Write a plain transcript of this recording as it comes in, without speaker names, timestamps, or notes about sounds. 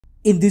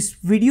In this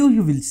video,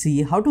 you will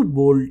see how to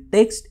bold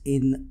text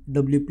in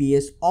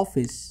WPS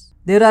Office.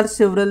 There are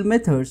several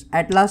methods.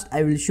 At last,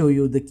 I will show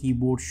you the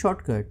keyboard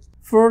shortcut.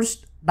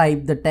 First,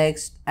 type the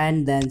text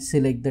and then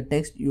select the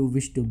text you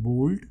wish to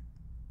bold.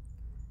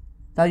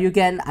 Now you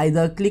can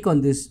either click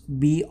on this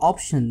B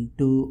option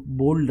to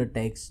bold the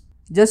text.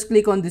 Just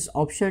click on this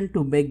option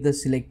to make the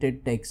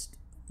selected text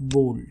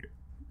bold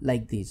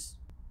like this.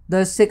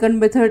 The second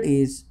method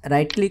is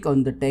right click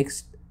on the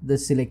text, the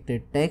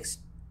selected text,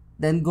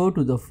 then go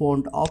to the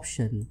font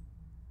option,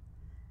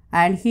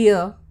 and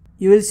here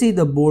you will see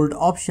the bold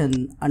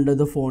option under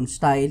the font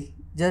style.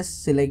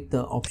 Just select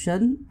the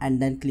option and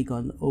then click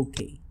on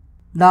OK.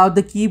 Now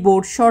the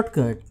keyboard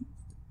shortcut.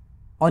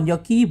 On your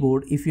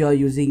keyboard, if you are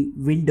using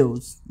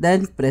Windows,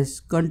 then press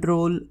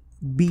CTRL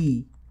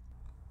B,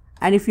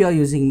 and if you are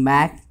using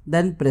Mac,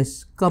 then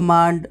press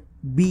Command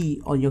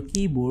B on your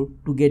keyboard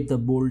to get the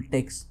bold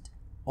text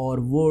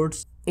or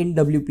words in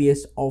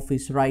WPS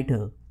Office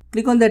Writer.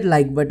 Click on that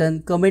like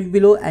button, comment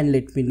below and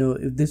let me know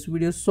if this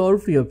video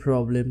solved your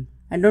problem.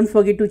 And don't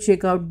forget to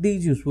check out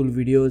these useful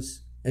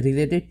videos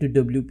related to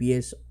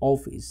WPS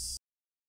Office.